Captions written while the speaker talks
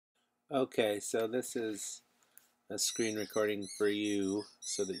Okay, so this is a screen recording for you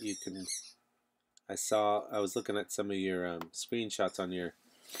so that you can. I was looking at some of your screenshots on your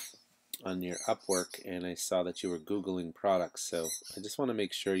Upwork, and I saw that you were Googling products. So I just want to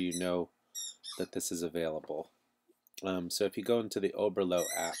make sure you know that this is available. So if you go into the Oberlo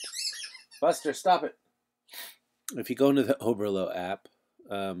app, Buster, stop it. If you go into the Oberlo app,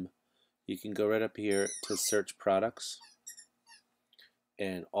 you can go right up here to search products.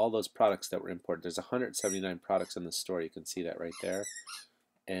 And all those products that were imported, there's 179 products in the store. You can see that right there.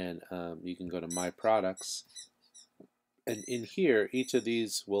 And you can go to My Products. And in here, each of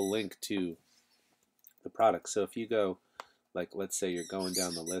these will link to the product. So if you go, like, let's say you're going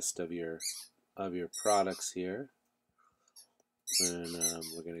down the list of your products here, and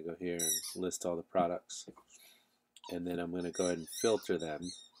we're going to go here and list all the products. And then I'm going to go ahead and filter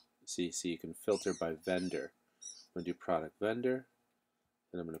them. So you can filter by vendor. I'm going to do product vendor.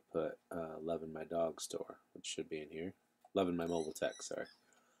 And I'm going to put Love in My Dog Store, which should be in here. Love in My Mobile Tech, sorry.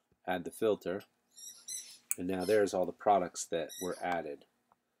 Add the filter. And now there's all the products that were added,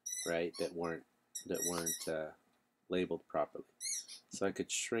 right? That weren't labeled properly. So I could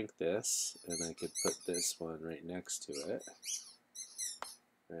shrink this, and I could put this one right next to it,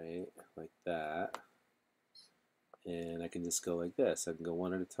 right? Like that. And I can just go like this. I can go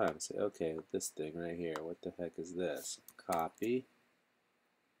one at a time. Say, okay, this thing right here, what the heck is this? Copy.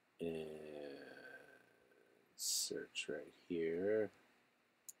 And search right here.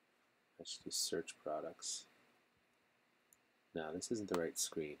 I should just search products. No, this isn't the right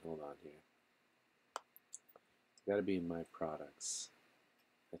screen. Hold on here. It's got to be in My Products.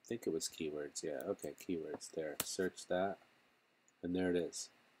 I think it was keywords. Yeah, okay, keywords there. Search that, and there it is.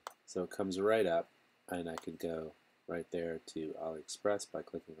 So it comes right up, and I could go right there to AliExpress by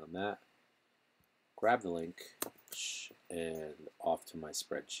clicking on that. Grab the link and off to my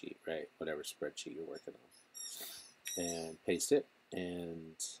spreadsheet, right? Whatever spreadsheet you're working on, and paste it,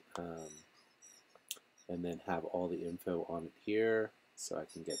 and then have all the info on it here, so I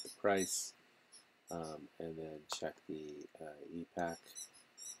can get the price, and then check the e-pack.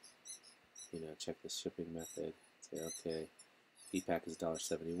 Check the shipping method. Say okay, e-pack is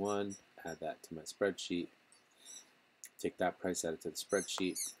 $1.71. Add that to my spreadsheet. Take that price, add it to the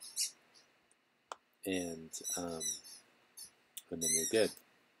spreadsheet. And then you're good.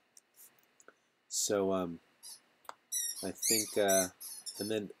 So I think and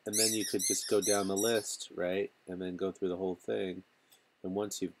then you could just go down the list, right, and then go through the whole thing. And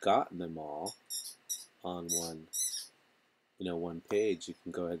once you've gotten them all on one page, you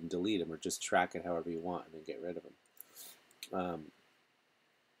can go ahead and delete them or just track it however you want and then get rid of them.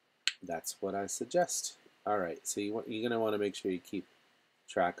 That's what I suggest. All right, so you're going to want to make sure you keep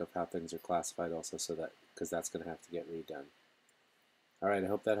track of how things are classified also, so that because that's going to have to get redone. All right, I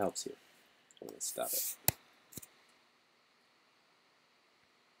hope that helps you. I'm going to stop it.